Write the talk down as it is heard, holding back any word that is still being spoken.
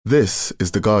This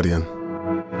is The Guardian.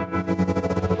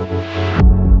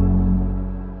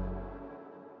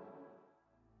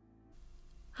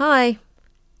 Hi,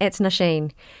 it's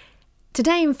Nasheen.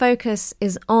 Today in Focus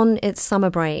is on its summer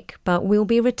break, but we'll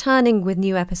be returning with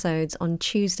new episodes on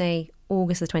Tuesday,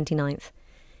 August the 29th.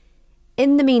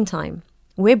 In the meantime,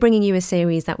 we're bringing you a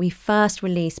series that we first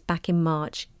released back in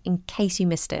March, in case you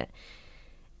missed it.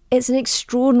 It's an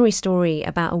extraordinary story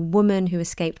about a woman who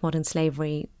escaped modern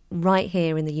slavery right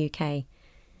here in the UK.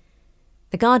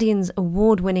 The Guardian's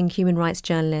award-winning human rights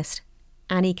journalist,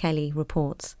 Annie Kelly,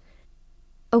 reports.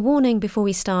 A warning before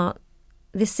we start.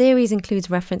 This series includes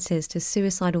references to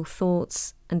suicidal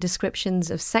thoughts and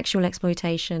descriptions of sexual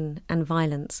exploitation and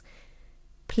violence.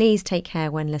 Please take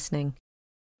care when listening.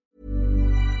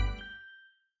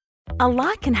 A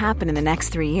lot can happen in the next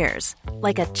 3 years.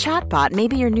 Like a chatbot may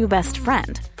be your new best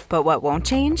friend. But what won't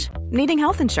change? Needing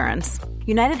health insurance.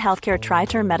 United Healthcare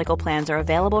Tri-Term Medical Plans are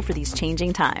available for these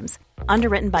changing times.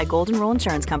 Underwritten by Golden Rule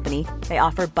Insurance Company, they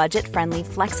offer budget-friendly,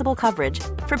 flexible coverage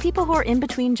for people who are in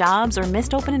between jobs or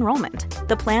missed open enrollment.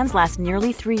 The plans last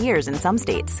nearly 3 years in some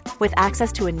states, with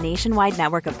access to a nationwide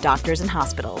network of doctors and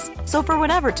hospitals. So for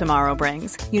whatever tomorrow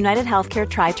brings, United Healthcare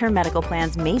Tri-Term Medical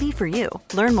Plans may be for you.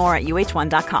 Learn more at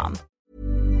uh1.com.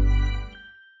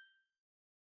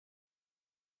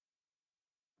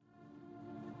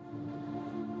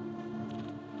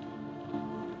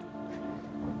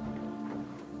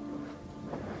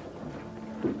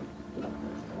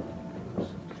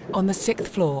 On the 6th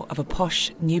floor of a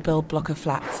posh, new-build block of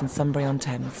flats in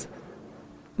Sunbury-on-Thames,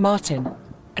 Martin,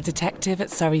 a detective at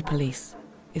Surrey Police,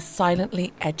 is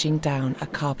silently edging down a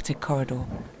carpeted corridor.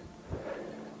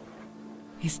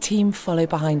 His team follow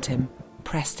behind him,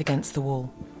 pressed against the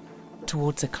wall,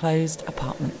 towards a closed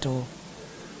apartment door.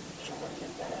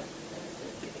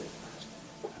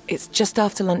 It's just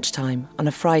after lunchtime on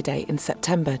a Friday in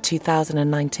September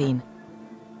 2019.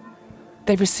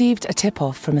 They've received a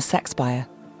tip-off from a sex buyer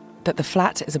that the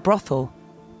flat is a brothel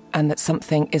and that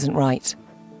something isn't right.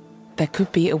 There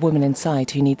could be a woman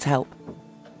inside who needs help.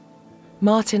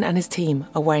 Martin and his team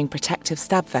are wearing protective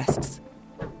stab vests.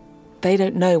 They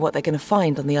don't know what they're going to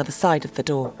find on the other side of the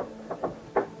door.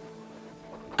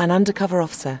 An undercover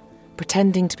officer,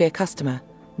 pretending to be a customer,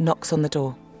 knocks on the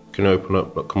door. Can you open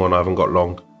up? Look, come on, I haven't got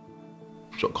long.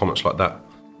 Sort of comments like that.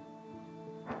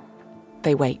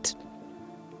 They wait.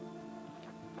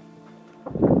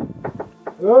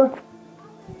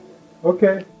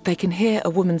 Okay. They can hear a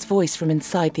woman's voice from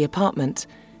inside the apartment,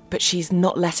 but she's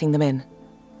not letting them in.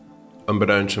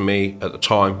 Unbeknown to me, at the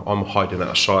time, I'm hiding out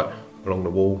of sight along the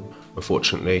wall.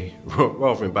 Unfortunately,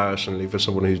 rather embarrassingly for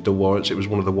someone who's dual warrants, it was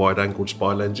one of the wide-angled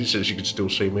spy lenses, so she could still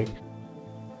see me.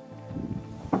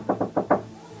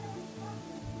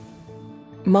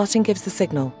 Martin gives the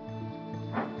signal,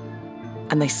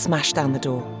 and they smash down the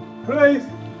door. Please!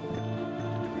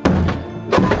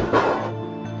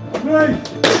 Please!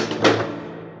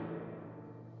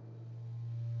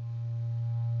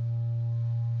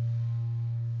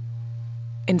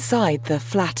 Inside, the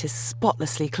flat is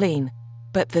spotlessly clean,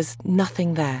 but there's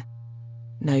nothing there.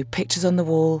 No pictures on the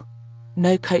wall,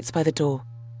 no coats by the door,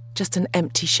 just an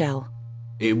empty shell.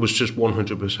 It was just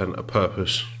 100% a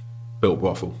purpose-built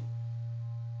brothel.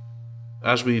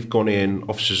 As we've gone in,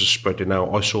 officers are spreading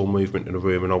out. I saw movement in the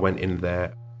room and I went in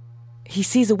there. He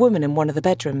sees a woman in one of the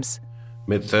bedrooms.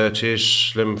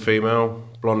 Mid-30s, slim female,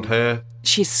 blonde hair.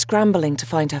 She's scrambling to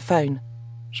find her phone.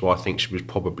 So I think she was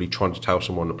probably trying to tell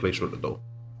someone the police were at the door.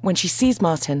 When she sees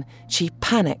Martin, she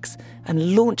panics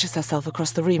and launches herself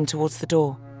across the room towards the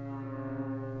door.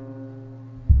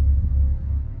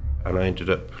 And I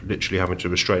ended up literally having to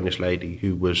restrain this lady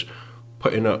who was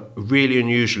putting up, really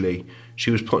unusually, she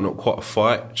was putting up quite a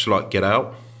fight to get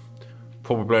out.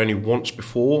 Probably only once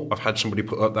before I've had somebody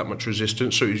put up that much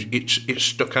resistance, so it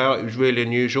stuck out. It was really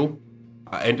unusual.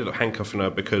 I ended up handcuffing her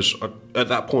because at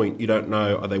that point you don't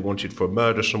know, are they wanted for a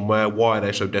murder somewhere? Why are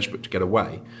they so desperate to get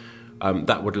away?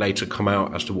 That would later come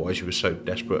out as to why she was so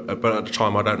desperate, but at the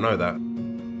time I don't know that.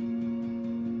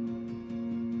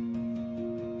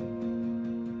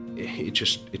 It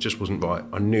just wasn't right.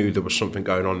 I knew there was something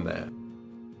going on there.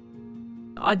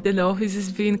 I don't know, he's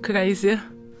just being crazy.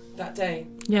 That day?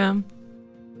 Yeah.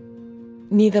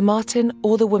 Neither Martin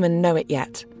or the woman know it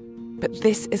yet, but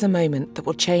this is a moment that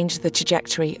will change the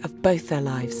trajectory of both their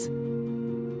lives.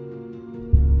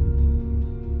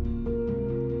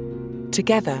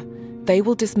 Together, they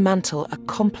will dismantle a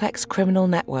complex criminal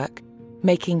network,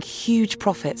 making huge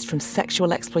profits from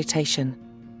sexual exploitation.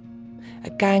 A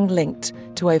gang linked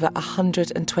to over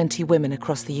 120 women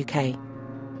across the UK.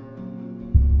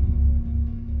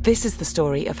 This is the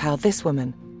story of how this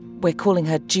woman, we're calling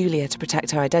her Julia to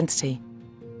protect her identity,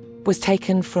 was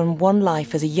taken from one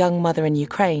life as a young mother in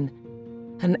Ukraine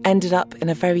and ended up in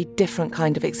a very different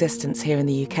kind of existence here in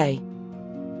the UK.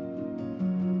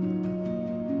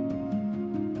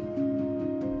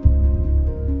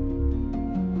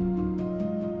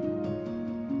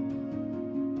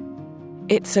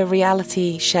 It's a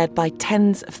reality shared by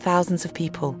tens of thousands of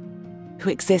people who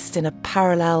exist in a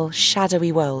parallel,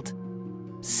 shadowy world,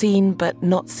 seen but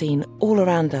not seen all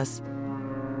around us,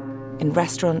 in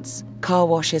restaurants, car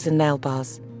washes and nail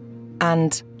bars,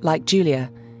 and, like Julia,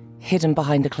 hidden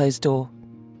behind a closed door.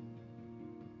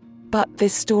 But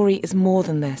this story is more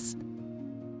than this.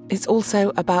 It's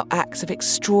also about acts of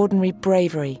extraordinary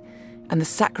bravery and the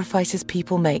sacrifices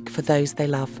people make for those they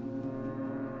love.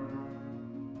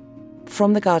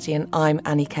 From The Guardian, I'm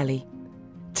Annie Kelly.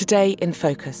 Today in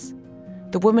Focus,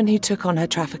 the woman who took on her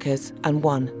traffickers and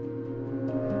won.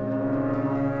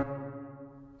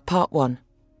 Part 1.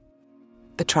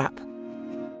 The Trap.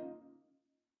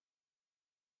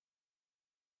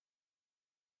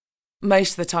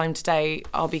 Most of the time today,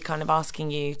 I'll be kind of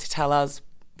asking you to tell us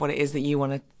what it is that you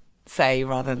want to say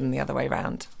rather than the other way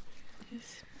round.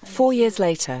 4 years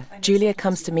later, Julia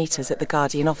comes to meet us at The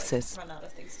Guardian offices.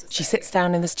 She sits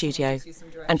down in the studio,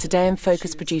 and Today in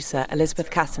Focus producer Elizabeth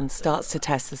Casson starts to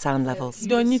test the sound levels.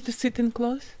 Do I need to sit in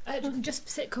close? Just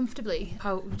sit comfortably.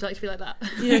 How would you like to be like that?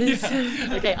 Yes.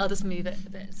 Okay, I'll just move it a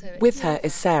bit. With her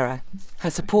is Sarah,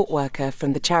 her support worker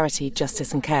from the charity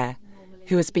Justice and Care,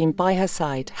 who has been by her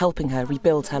side helping her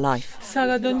rebuild her life.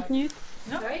 Sarah, don't need?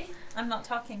 No, sorry? I'm not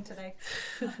talking today.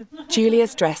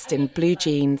 Julia's dressed in blue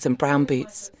jeans and brown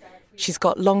boots. She's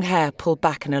got long hair pulled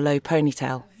back in a low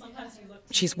ponytail.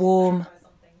 She's warm,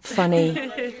 funny,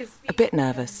 a bit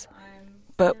nervous.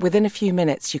 But within a few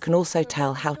minutes, you can also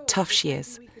tell how tough she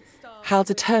is, how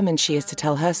determined she is to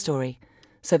tell her story,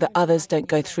 so that others don't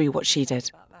go through what she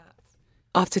did.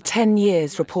 After 10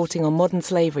 years reporting on modern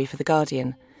slavery for The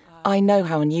Guardian, I know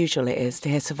how unusual it is to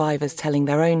hear survivors telling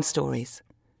their own stories.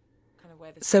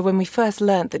 So when we first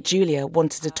learnt that Julia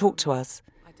wanted to talk to us,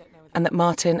 and that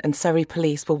Martin and Surrey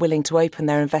police were willing to open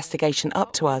their investigation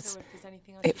up to us,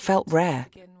 it felt rare.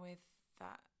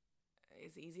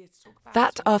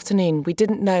 That afternoon, we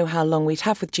didn't know how long we'd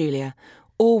have with Julia,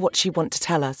 or what she'd want to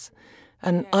tell us,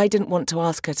 and I didn't want to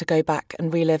ask her to go back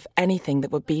and relive anything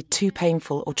that would be too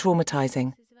painful or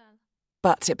traumatising.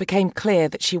 But it became clear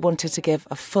that she wanted to give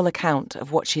a full account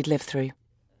of what she'd lived through.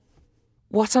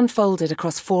 What unfolded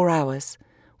across 4 hours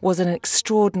was an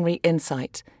extraordinary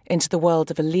insight into the world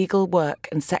of illegal work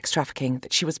and sex trafficking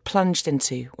that she was plunged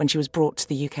into when she was brought to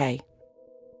the UK.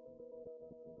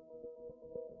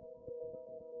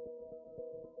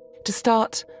 To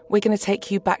start, we're going to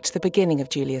take you back to the beginning of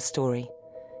Julia's story,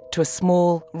 to a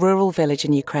small, rural village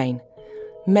in Ukraine,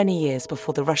 many years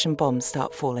before the Russian bombs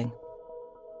start falling.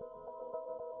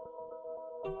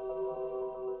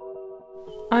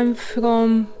 I'm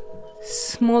from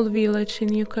small village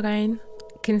in Ukraine.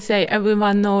 I can say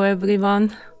everyone know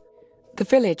everyone. The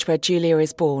village where Julia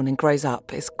is born and grows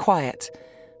up is quiet.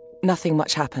 Nothing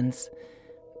much happens.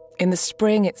 In the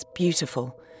spring, it's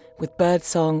beautiful, with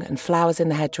birdsong and flowers in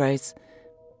the hedgerows.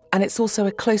 And it's also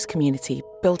a close community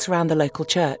built around the local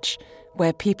church,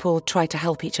 where people try to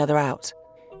help each other out.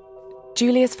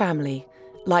 Julia's family,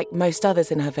 like most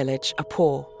others in her village, are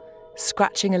poor,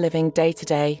 scratching a living day to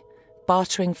day,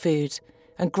 bartering food,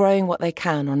 and growing what they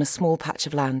can on a small patch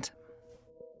of land.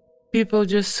 People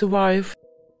just survive.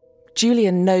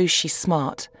 Julia knows she's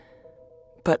smart,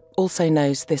 but also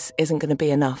knows this isn't going to be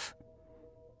enough.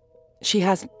 She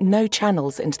has no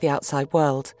channels into the outside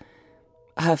world.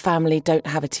 Her family don't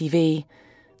have a TV.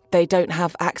 They don't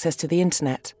have access to the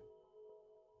internet.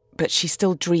 But she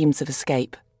still dreams of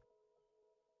escape.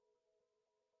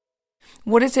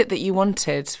 What is it that you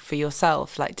wanted for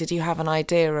yourself? Like, did you have an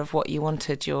idea of what you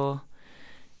wanted your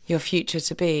future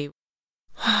to be?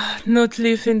 Not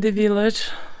live in the village.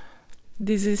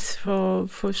 This is for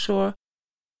sure.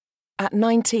 At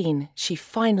 19, she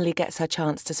finally gets her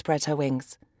chance to spread her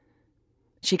wings.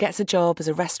 She gets a job as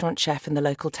a restaurant chef in the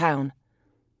local town.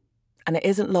 And it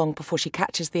isn't long before she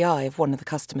catches the eye of one of the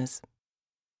customers.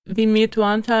 We meet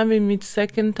one time, we meet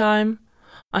second time.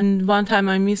 And one time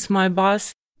I miss my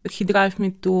bus. He drive me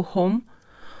to home.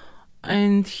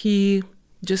 And he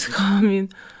just come in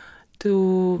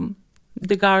to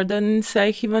the garden and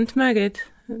say he want married.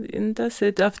 And that's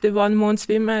it. After 1 month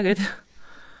we married.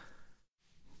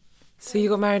 So you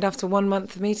got married after 1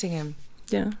 month of meeting him?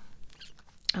 Yeah.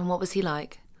 And what was he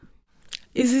like?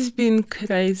 Is this been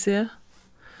crazy?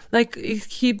 Like,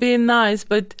 he been nice,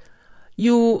 but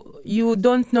you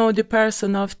don't know the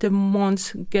person after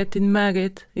months getting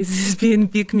married. It's been a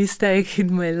big mistake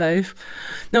in my life.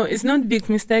 No, it's not a big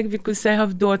mistake because I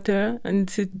have daughter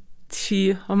and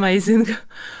she amazing.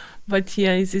 But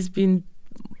yeah, it's been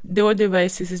the other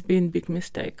ways. This has been a big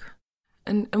mistake.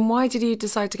 And why did you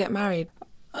decide to get married?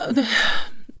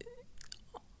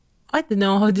 I don't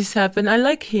know how this happened. I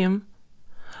like him,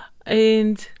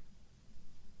 and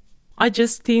I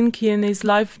just think in his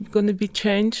life gonna be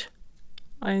changed,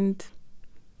 and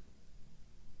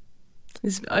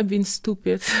I've been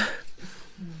stupid,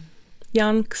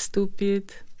 young,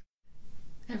 stupid.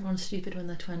 Everyone's stupid when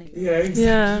they're 20. Yeah,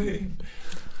 exactly. Yeah,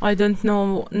 I don't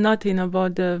know nothing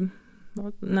about the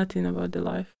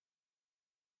life.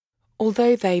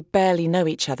 Although they barely know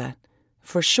each other,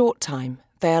 for a short time,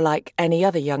 they are like any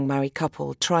other young married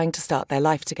couple trying to start their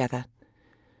life together.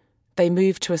 They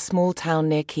move to a small town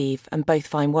near Kyiv and both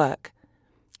find work.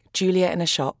 Julia in a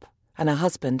shop and her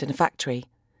husband in a factory.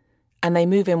 And they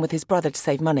move in with his brother to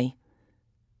save money.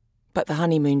 But the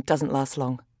honeymoon doesn't last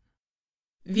long.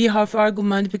 We have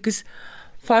argument because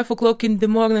 5 o'clock in the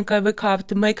morning I wake up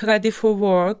to make ready for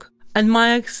work, and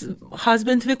my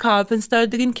ex-husband wake up and start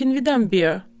drinking with them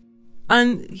beer.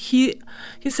 And he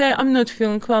say, I'm not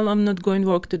feeling well, I'm not going to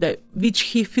work today, which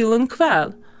he feeling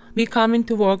well. We coming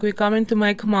to work, we coming to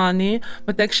make money,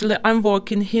 but actually I'm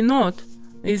working, he not.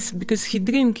 It's because he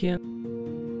drinking.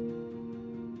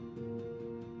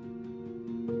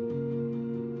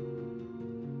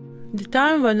 The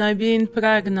time when I been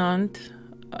pregnant,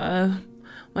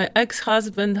 my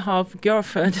ex-husband have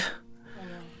girlfriend.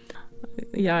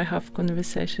 Yeah, I have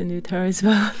conversation with her as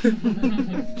well.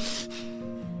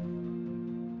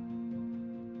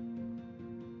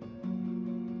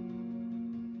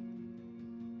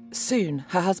 Soon,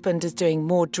 her husband is doing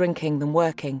more drinking than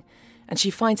working, and she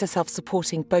finds herself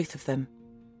supporting both of them.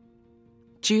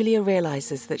 Julia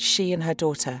realises that she and her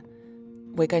daughter,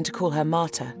 we're going to call her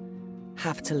Marta,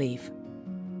 have to leave.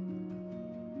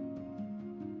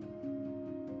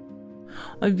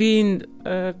 I've been,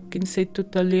 can say,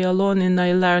 totally alone, and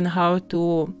I learned how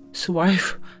to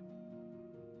survive.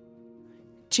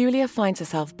 Julia finds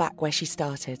herself back where she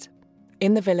started,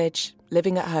 in the village,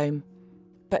 living at home,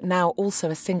 but now also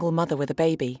a single mother with a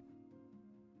baby.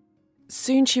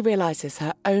 Soon she realises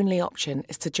her only option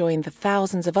is to join the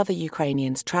thousands of other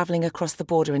Ukrainians travelling across the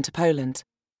border into Poland,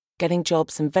 getting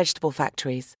jobs in vegetable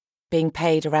factories, being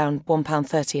paid around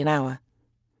 £1.30 an hour.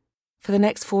 For the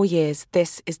next 4 years,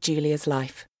 this is Julia's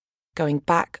life, going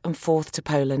back and forth to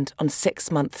Poland on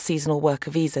 6-month seasonal worker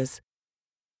visas.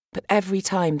 But every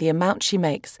time the amount she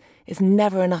makes is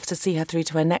never enough to see her through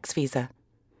to her next visa.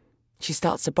 She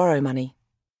starts to borrow money.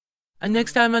 And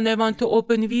next time when I want to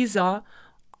open visa,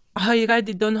 I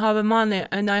already don't have money,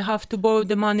 and I have to borrow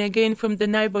the money again from the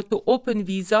neighbor to open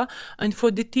visa and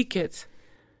for the tickets.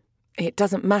 It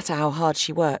doesn't matter how hard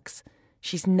she works.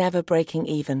 She's never breaking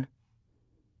even.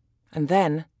 And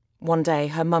then, one day,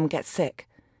 her mum gets sick.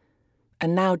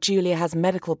 And now Julia has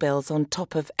medical bills on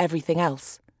top of everything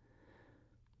else.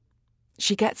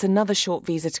 She gets another short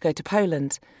visa to go to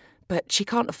Poland, but she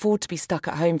can't afford to be stuck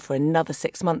at home for another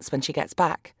 6 months when she gets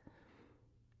back.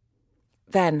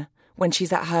 Then, when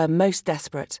she's at her most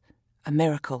desperate, a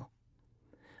miracle.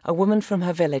 A woman from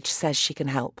her village says she can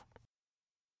help.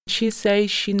 She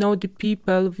says she know the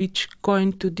people which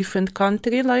going to different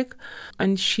country,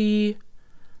 and she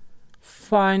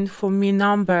find for me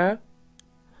number,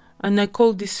 and I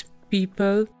call these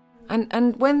people.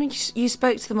 And when you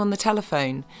spoke to them on the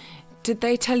telephone, did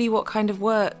they tell you what kind of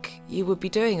work you would be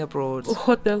doing abroad?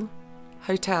 Hotel.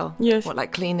 Hotel? Yes. What,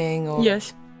 like cleaning or...?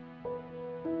 Yes.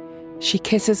 She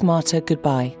kisses Marta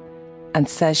goodbye and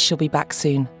says she'll be back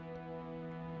soon.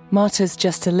 Marta's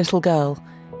just a little girl.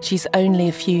 She's only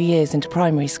a few years into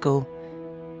primary school.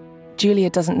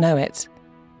 Julia doesn't know it,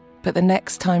 but the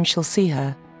next time she'll see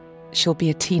her, she'll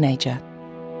be a teenager.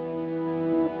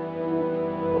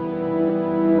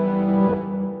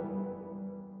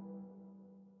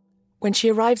 When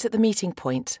she arrives at the meeting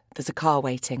point, there's a car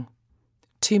waiting.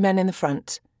 2 men in the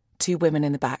front, 2 women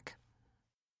in the back.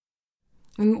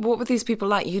 And what were these people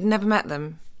like? You'd never met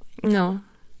them? No.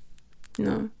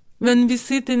 When we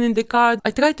sitting in the car,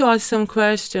 I try to ask some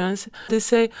questions. They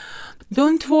say,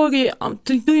 don't worry,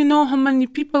 do you know how many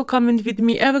people coming with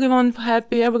me? Everyone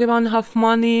happy, everyone have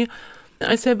money.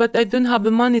 I say, but I don't have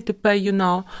the money to pay you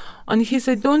now. And he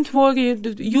said, don't worry,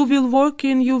 you will work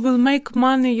in, you will make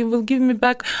money, you will give me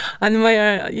back. And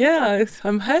yeah,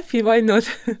 I'm happy, why not?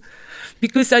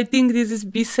 Because I think this is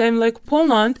the same like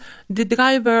Poland. The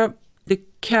driver, they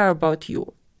care about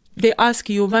you. They ask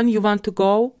you when you want to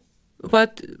go,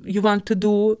 what you want to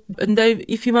do. And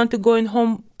if you want to go in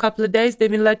home a couple of days, they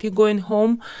will let you go in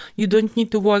home. You don't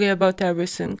need to worry about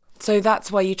everything. So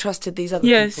that's why you trusted these other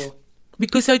Yes, people?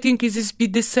 because I think it is be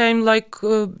the same like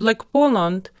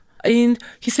Poland. And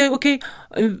he said, okay,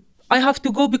 I have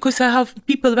to go because I have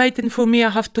people waiting for me. I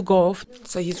have to go.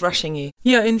 So he's rushing you?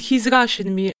 Yeah, and he's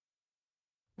rushing me.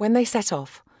 When they set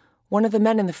off, one of the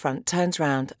men in the front turns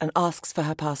round and asks for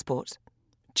her passport.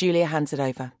 Julia hands it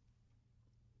over.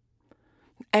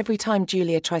 Every time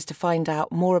Julia tries to find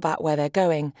out more about where they're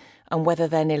going and whether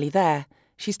they're nearly there,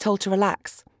 she's told to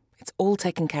relax. It's all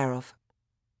taken care of.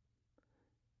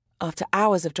 After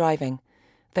hours of driving,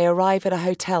 they arrive at a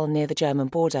hotel near the German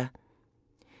border.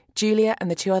 Julia and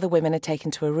the two other women are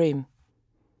taken to a room.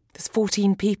 There's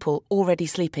 14 people already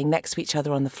sleeping next to each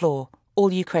other on the floor,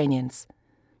 all Ukrainians.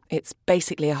 It's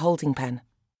basically a holding pen.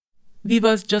 We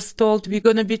was just told we're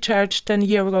going to be charged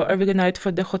 €10 every night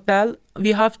for the hotel.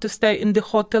 We have to stay in the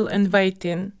hotel and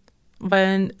waiting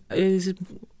when is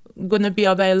going to be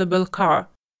available car.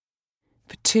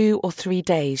 For 2 or 3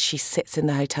 days, she sits in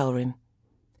the hotel room.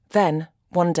 Then,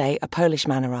 one day, a Polish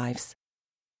man arrives.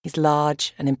 He's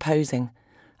large and imposing,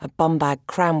 a bum bag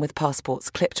crammed with passports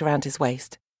clipped around his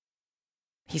waist.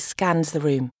 He scans the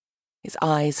room, his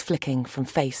eyes flicking from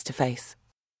face to face.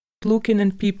 Looking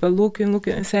at people, looking,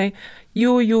 and say,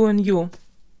 you, and you,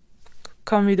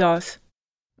 come with us.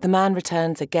 The man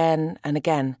returns again and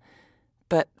again,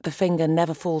 but the finger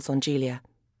never falls on Julia.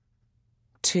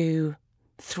 2,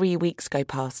 3 weeks go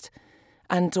past,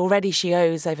 and already she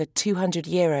owes over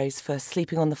 €200 for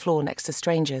sleeping on the floor next to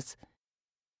strangers.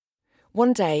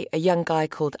 One day, a young guy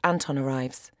called Anton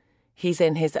arrives. He's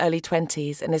in his early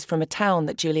 20s and is from a town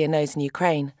that Julia knows in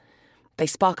Ukraine. They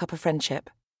spark up a friendship.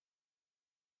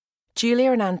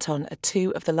 Julia and Anton are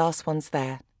 2 of the last ones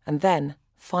there, and then,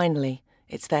 finally,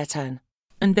 it's their turn.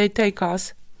 And they take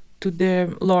us to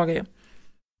the lorry.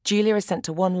 Julia is sent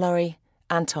to one lorry,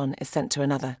 Anton is sent to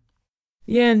another.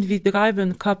 Yeah, and we drive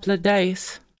in a couple of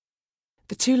days.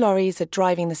 The 2 lorries are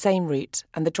driving the same route,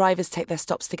 and the drivers take their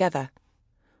stops together.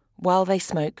 While they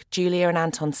smoke, Julia and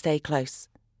Anton stay close.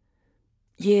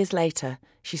 Years later,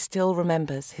 she still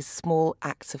remembers his small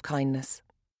acts of kindness.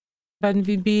 When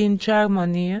we be in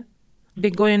Germany, we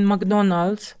go in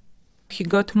McDonald's. He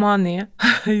got money.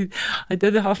 I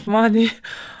didn't have money.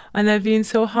 And I've been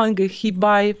so hungry. He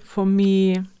buy for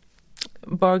me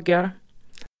burger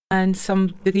and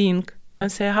some drink. I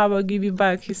say, how I'll give you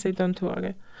back? He said, don't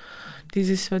worry. This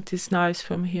is what is nice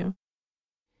from him.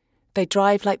 They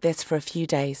drive like this for a few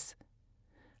days.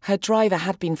 Her driver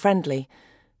had been friendly,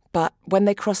 but when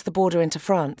they cross the border into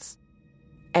France,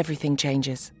 everything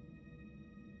changes.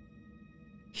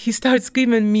 He starts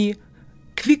screaming me,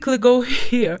 quickly go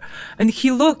here. And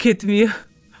he looked at me.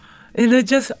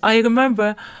 And I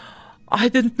remember, I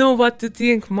didn't know what to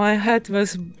think. My head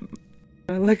was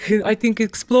I think it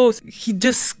explodes. He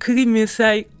just screamed and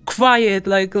say, quiet,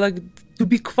 like to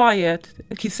be quiet,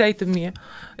 he said to me.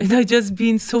 And I just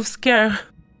been so scared.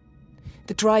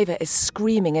 The driver is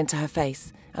screaming into her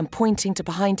face and pointing to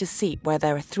behind his seat where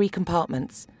there are 3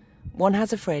 compartments. One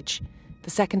has a fridge, the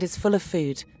second is full of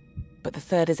food, but the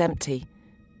third is empty.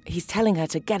 He's telling her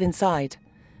to get inside.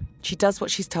 She does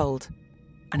what she's told,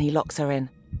 and he locks her in.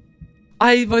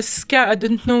 I was scared. I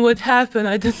didn't know what happened.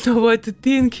 I didn't know what to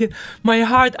think.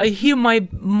 I hear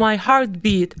my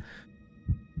heartbeat.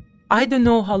 I don't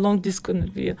know how long this is going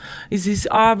to be. Is this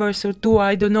hours or 2?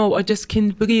 I don't know. I just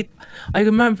can't breathe. I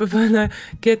remember when I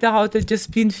get out, I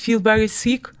just feel very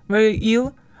sick, very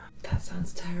ill. That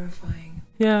sounds terrifying.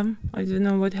 Yeah, I don't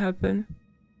know what happened.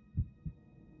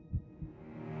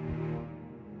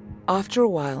 After a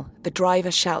while, the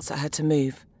driver shouts at her to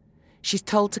move. She's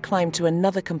told to climb to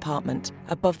another compartment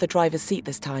above the driver's seat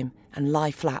this time and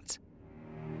lie flat.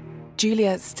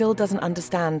 Julia still doesn't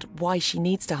understand why she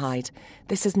needs to hide.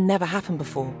 This has never happened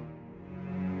before.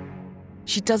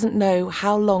 She doesn't know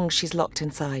how long she's locked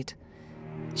inside.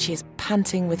 She is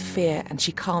panting with fear and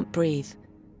she can't breathe.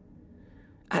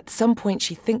 At some point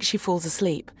she thinks she falls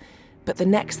asleep, but the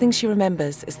next thing she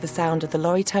remembers is the sound of the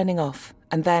lorry turning off,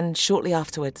 and then, shortly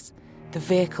afterwards, the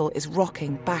vehicle is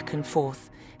rocking back and forth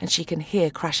and she can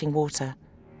hear crashing water.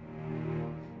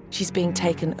 She's being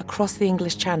taken across the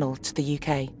English Channel to the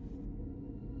UK.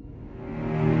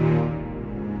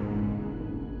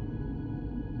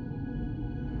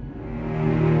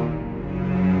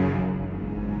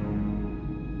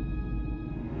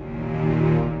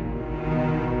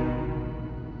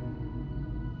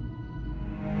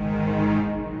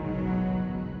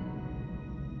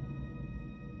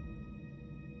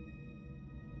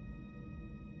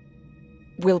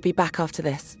 We'll be back after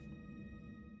this.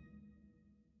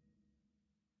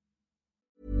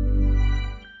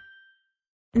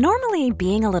 Normally,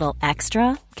 being a little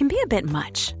extra can be a bit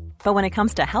much, but when it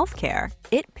comes to healthcare,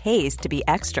 it pays to be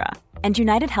extra. And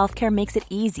United Healthcare makes it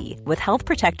easy with Health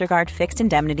Protector Guard fixed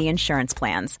indemnity insurance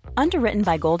plans. Underwritten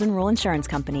by Golden Rule Insurance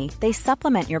Company, they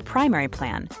supplement your primary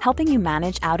plan, helping you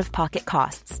manage out-of-pocket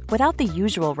costs without the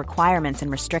usual requirements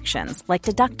and restrictions like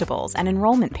deductibles and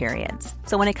enrollment periods.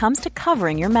 So when it comes to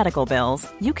covering your medical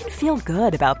bills, you can feel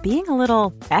good about being a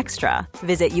little extra.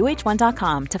 Visit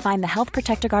uh1.com to find the Health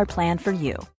Protector Guard plan for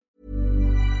you.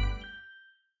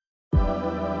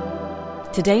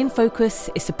 Today in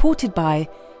Focus is supported by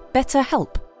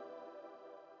BetterHelp.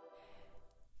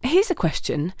 Here's a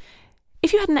question.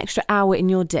 If you had an extra hour in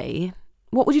your day,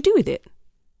 what would you do with it?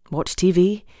 Watch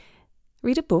TV?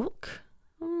 Read a book?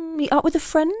 Meet up with a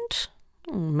friend?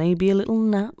 Maybe a little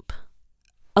nap?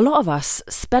 A lot of us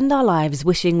spend our lives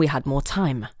wishing we had more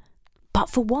time. But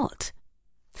for what?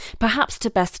 Perhaps to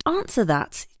best answer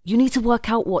that, you need to work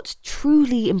out what's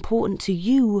truly important to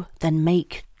you, then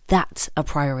make that a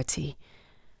priority.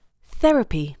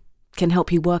 Therapy can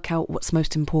help you work out what's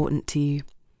most important to you.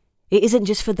 It isn't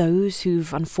just for those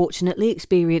who've unfortunately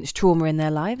experienced trauma in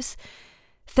their lives.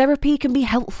 Therapy can be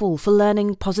helpful for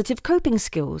learning positive coping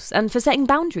skills and for setting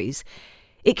boundaries.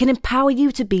 It can empower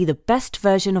you to be the best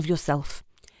version of yourself.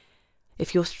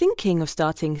 If you're thinking of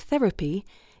starting therapy,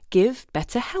 give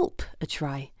BetterHelp a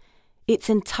try. It's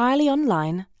entirely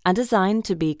online and designed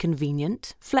to be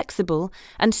convenient, flexible,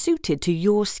 and suited to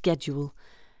your schedule.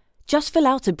 Just fill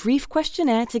out a brief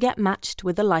questionnaire to get matched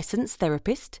with a licensed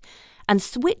therapist and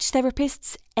switch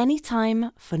therapists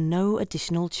anytime for no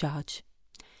additional charge.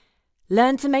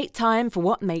 Learn to make time for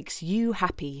what makes you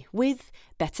happy with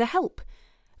BetterHelp.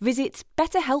 Visit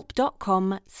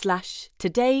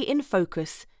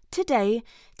betterhelp.com/todayinfocus today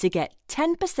to get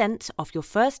 10% off your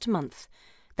first month.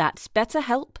 That's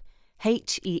BetterHelp,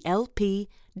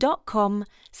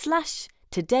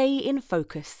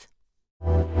 HELP.com/todayinfocus.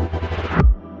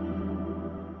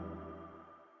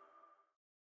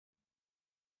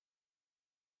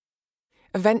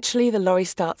 Eventually, the lorry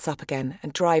starts up again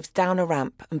and drives down a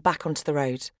ramp and back onto the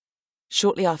road.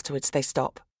 Shortly afterwards, they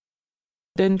stop.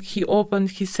 Then he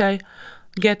opened, he said,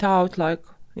 get out, like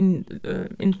in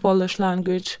Polish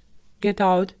language, get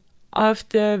out.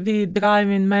 After we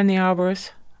driving many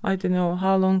hours, I don't know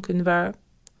how long and where,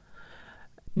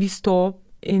 we stop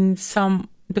and some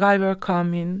driver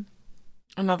come in.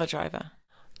 Another driver?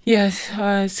 Yes,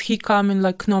 he come in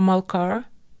like normal car.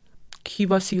 He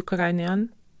was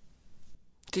Ukrainian.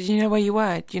 Did you know where you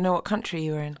were? Do you know what country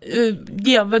you were in?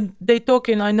 Yeah, but they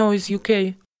talking, I know, is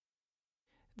UK.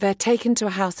 They're taken to a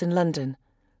house in London,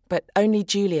 but only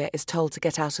Julia is told to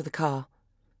get out of the car.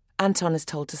 Anton is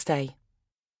told to stay.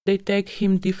 They take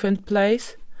him different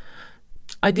place.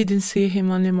 I didn't see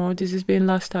him anymore. This has been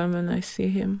last time when I see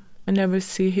him. I never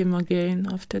see him again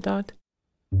after that.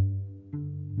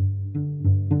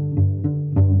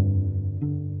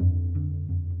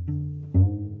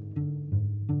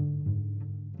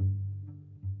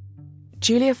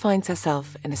 Julia finds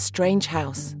herself in a strange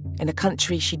house in a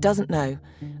country she doesn't know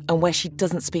and where she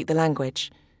doesn't speak the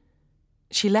language.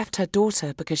 She left her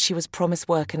daughter because she was promised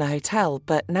work in a hotel,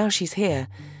 but now she's here.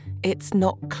 It's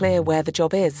not clear where the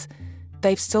job is.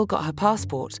 They've still got her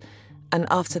passport, and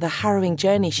after the harrowing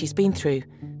journey she's been through,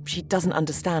 she doesn't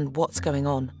understand what's going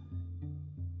on.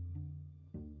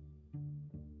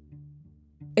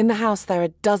 In the house there are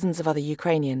dozens of other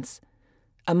Ukrainians.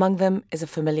 Among them is a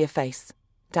familiar face,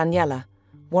 Daniela,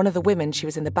 one of the women she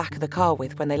was in the back of the car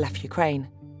with when they left Ukraine.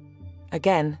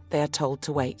 Again, they are told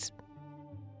to wait.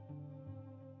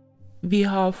 We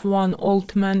have one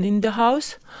old man in the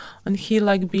house, and he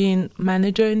like being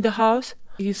manager in the house.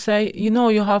 He say,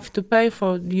 you have to pay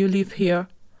for you live here.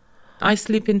 I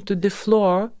sleep into the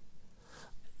floor,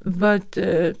 but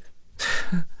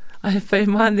I pay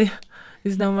money.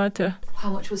 It's no matter.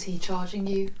 How much was he charging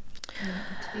you to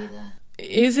be there?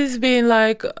 Is this being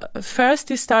like, first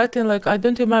he started like, I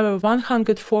don't remember,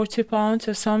 £140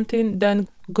 or something, then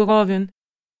growing.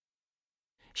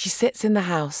 She sits in the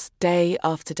house day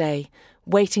after day,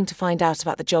 waiting to find out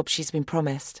about the job she's been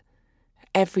promised.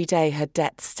 Every day her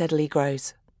debt steadily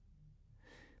grows.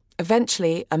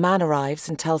 Eventually, a man arrives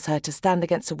and tells her to stand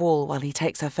against a wall while he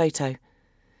takes her photo.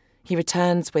 He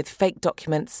returns with fake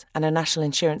documents and a national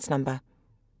insurance number.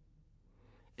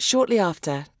 Shortly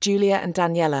after, Julia and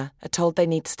Daniela are told they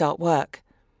need to start work.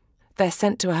 They're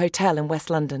sent to a hotel in West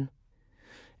London.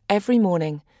 Every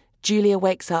morning, Julia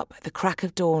wakes up at the crack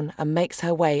of dawn and makes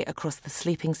her way across the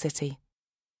sleeping city.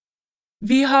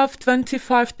 We have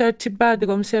 25-30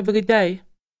 bedrooms every day.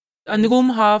 And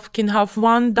room can have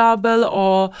one double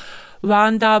or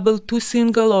one double, two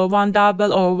single, or one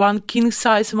double, or one king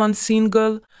size, one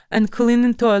single, and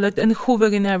cleaning toilet and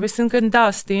hoovering everything and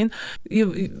dusting.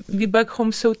 We back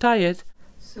home so tired.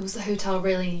 So was the hotel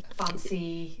really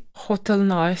fancy? Hotel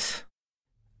nice.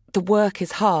 The work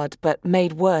is hard, but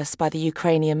made worse by the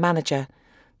Ukrainian manager,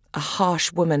 a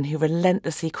harsh woman who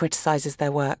relentlessly criticises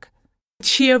their work.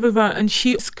 She everywhere and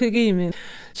she screaming.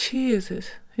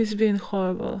 Jesus, it's been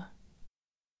horrible.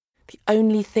 The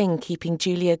only thing keeping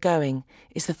Julia going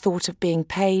is the thought of being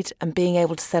paid and being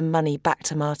able to send money back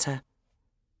to Marta.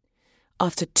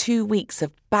 After 2 weeks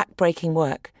of back-breaking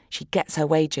work, she gets her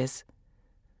wages.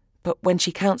 But when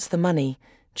she counts the money,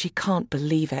 she can't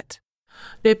believe it.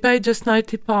 They paid just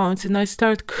 £90 and I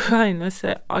start crying. I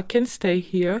say, I can't stay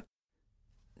here.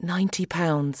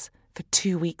 £90 for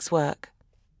 2 weeks' work.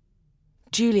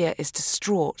 Julia is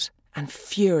distraught and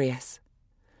furious.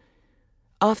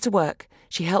 After work,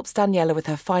 she helps Daniela with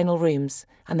her final rooms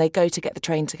and they go to get the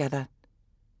train together.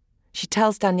 She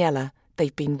tells Daniela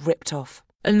they've been ripped off.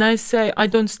 And I say, I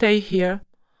don't stay here.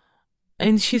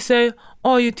 And she say,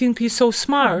 oh, you think you're so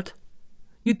smart?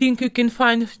 You think you can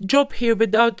find a job here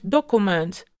without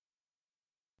documents?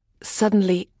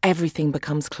 Suddenly, everything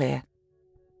becomes clear.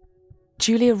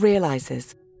 Julia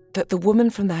realises that the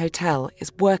woman from the hotel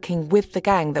is working with the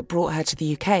gang that brought her to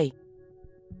the UK.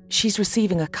 She's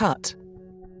receiving a cut.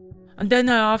 And then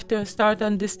I after start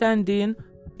understanding,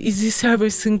 is this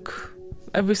everything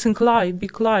lie,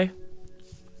 big lie?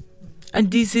 And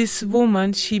this is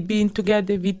woman, she been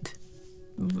together with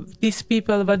these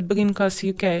people that bring us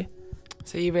UK.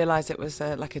 So you realise it was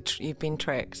you've been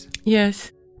tricked?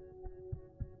 Yes.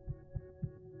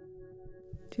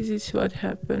 This is what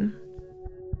happened.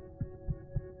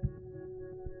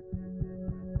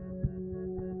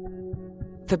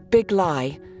 The big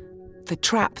lie, the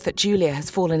trap that Julia has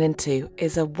fallen into,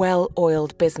 is a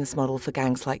well-oiled business model for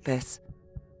gangs like this.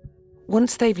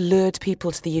 Once they've lured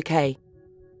people to the UK,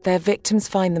 their victims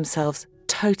find themselves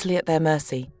totally at their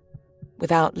mercy,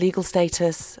 without legal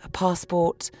status, a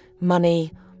passport,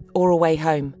 money, or a way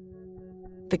home.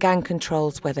 The gang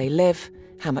controls where they live,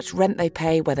 how much rent they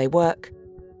pay, where they work,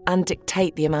 and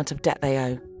dictate the amount of debt they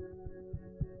owe.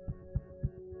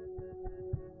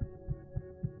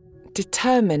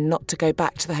 Determined not to go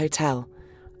back to the hotel,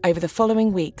 over the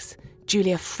following weeks,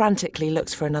 Julia frantically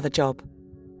looks for another job.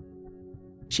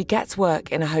 She gets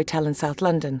work in a hotel in South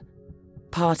London,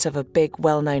 part of a big,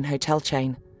 well-known hotel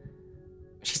chain.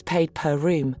 She's paid per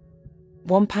room,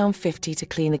 £1.50 to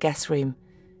clean a guest room,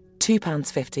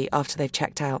 £2.50 after they've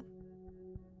checked out.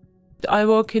 I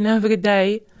work in every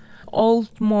day, all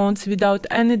months without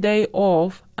any day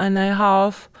off, and I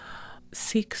have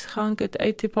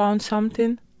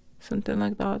 £680 something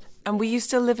like that. And were you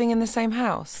still living in the same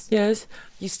house? Yes.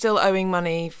 You still owing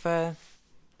money for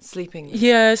sleeping?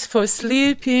 Yes, for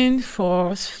sleeping,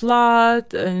 for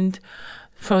flat, and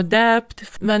for debt.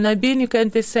 When I've been,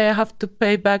 they say I have to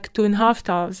pay back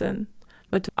 £2,500.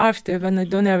 But after, when I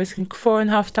done everything,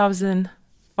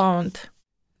 £4,500.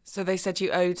 So they said you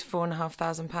owed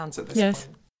 £4,500 at this yes.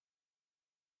 point?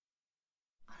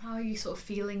 How are you sort of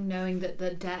feeling knowing that the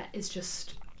debt is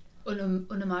just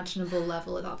unimaginable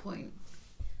level at that point?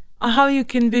 How you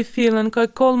can be feeling? I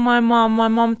call my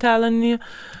mom telling me,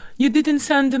 you didn't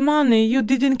send the money, you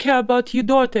didn't care about your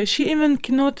daughter. She even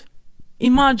cannot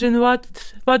imagine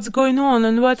what's going on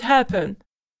and what happened.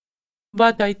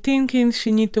 But I thinking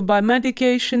she need to buy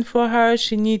medication for her,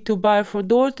 she need to buy for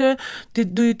daughter.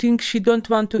 Do you think she don't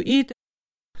want to eat?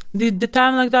 The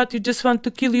time like that, you just want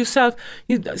to kill yourself.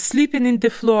 You sleeping in the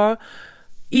floor,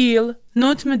 ill,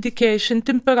 not medication,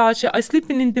 temperature. I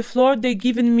sleeping in the floor, they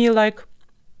giving me like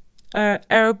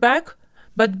air bag,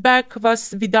 but bag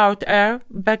was without air,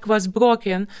 bag was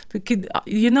broken. The kid,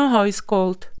 you know how it's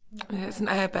called? It's an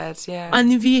airbed, yeah.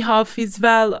 And we have as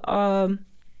well,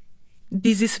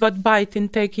 this is what bite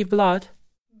and take your blood.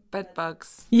 Bed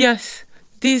bugs. Yes,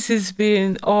 this has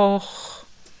been,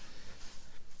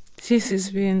 this has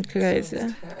been crazy.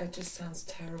 It just sounds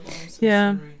terrible. I'm so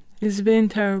yeah, sorry. It's been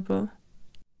terrible.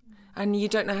 And you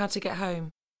don't know how to get home?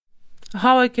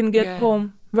 How I can get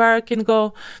home, where I can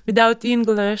go without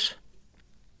English,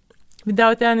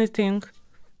 without anything.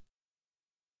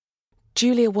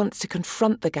 Julia wants to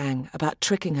confront the gang about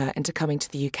tricking her into coming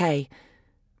to the UK,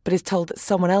 but is told that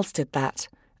someone else did that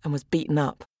and was beaten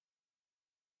up.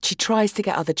 She tries to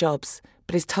get other jobs,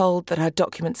 but is told that her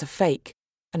documents are fake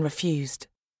and refused.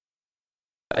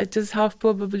 I just have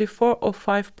probably £4 or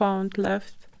 £5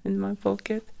 left in my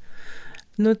pocket.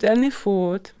 Not any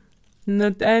food,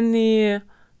 not anything.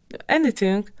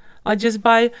 I just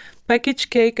buy packaged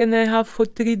cake and I have for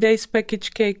 3 days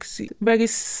packaged cakes.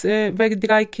 Very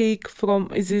dry cake from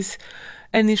this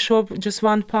any shop, just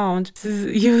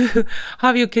 £1.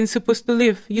 How you can supposed to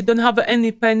live? You don't have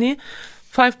any penny,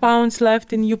 £5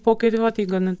 left in your pocket. What are you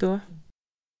gonna do?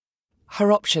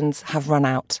 Her options have run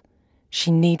out.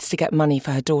 She needs to get money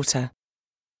for her daughter,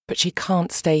 but she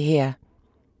can't stay here.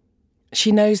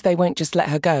 She knows they won't just let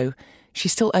her go. She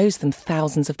still owes them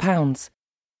thousands of pounds.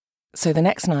 So the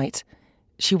next night,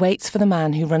 she waits for the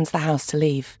man who runs the house to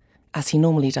leave, as he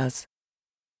normally does.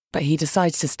 But he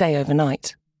decides to stay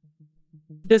overnight.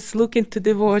 Just look into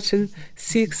the watch and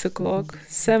 6 o'clock,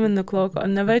 7 o'clock,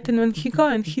 and I waited when he go,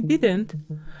 and he didn't.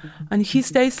 And he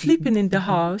stayed sleeping in the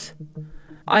house.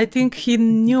 I think he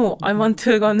knew I want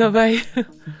to run away.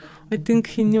 I think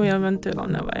he knew I want to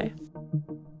run away.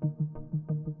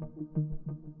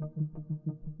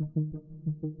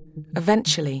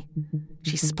 Eventually,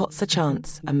 she spots a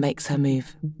chance and makes her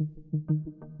move.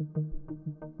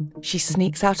 She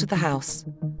sneaks out of the house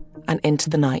and into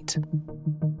the night.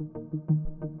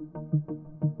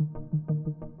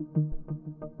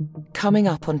 Coming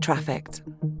up on Trafficked.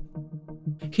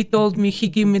 He told me he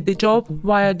gave me the job,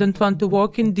 why I don't want to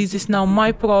work in. This is now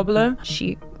my problem.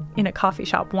 She, in a coffee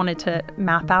shop, wanted to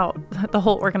map out the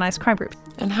whole organized crime group.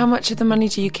 And how much of the money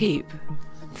do you keep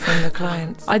from the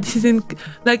clients? I didn't,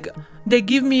 they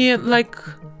give me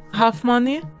half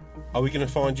money. Are we going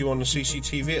to find you on the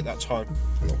CCTV at that time?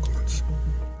 No comments.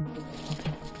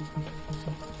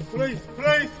 Please,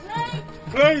 please,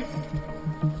 please.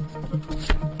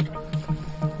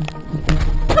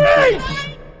 Please!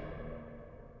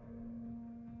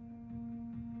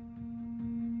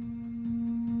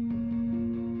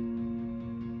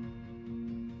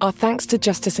 Our thanks to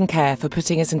Justice and Care for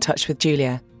putting us in touch with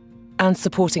Julia and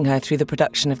supporting her through the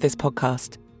production of this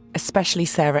podcast, especially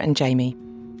Sarah and Jamie,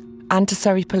 and to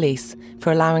Surrey Police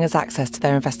for allowing us access to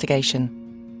their investigation.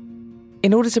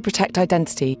 In order to protect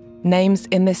identity, names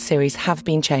in this series have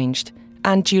been changed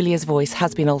and Julia's voice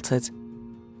has been altered.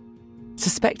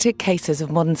 Suspected cases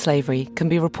of modern slavery can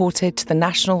be reported to the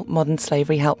National Modern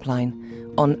Slavery Helpline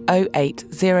on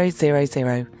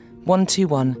 08000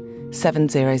 121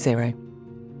 700.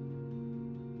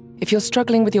 If you're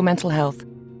struggling with your mental health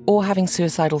or having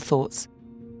suicidal thoughts,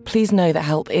 please know that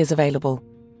help is available.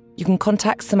 You can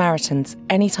contact Samaritans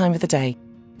any time of the day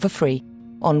for free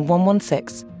on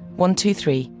 116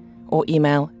 123 or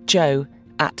email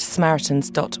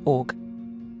joe@samaritans.org.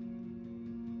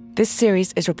 This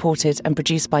series is reported and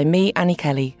produced by me, Annie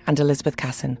Kelly, and Elizabeth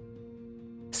Casson.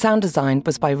 Sound design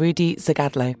was by Rudy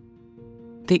Zagadlo.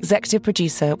 The executive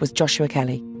producer was Joshua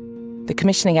Kelly. The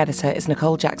commissioning editor is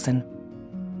Nicole Jackson.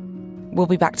 We'll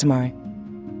be back tomorrow.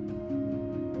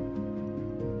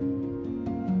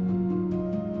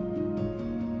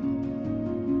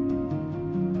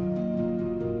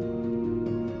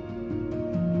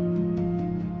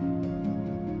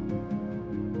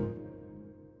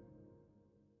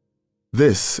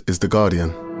 This is The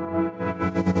Guardian.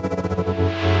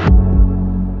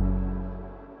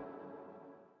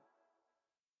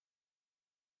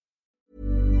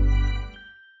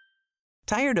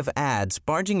 Tired of ads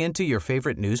barging into your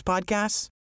favorite news podcasts?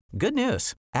 Good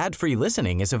news. Ad-free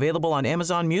listening is available on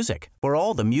Amazon Music for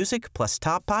all the music plus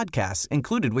top podcasts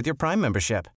included with your Prime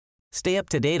membership. Stay up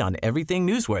to date on everything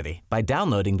newsworthy by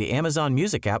downloading the Amazon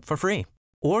Music app for free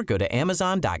or go to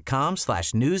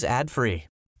amazon.com/news ad free.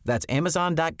 That's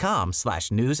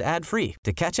amazon.com/news ad free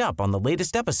to catch up on the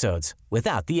latest episodes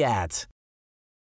without the ads.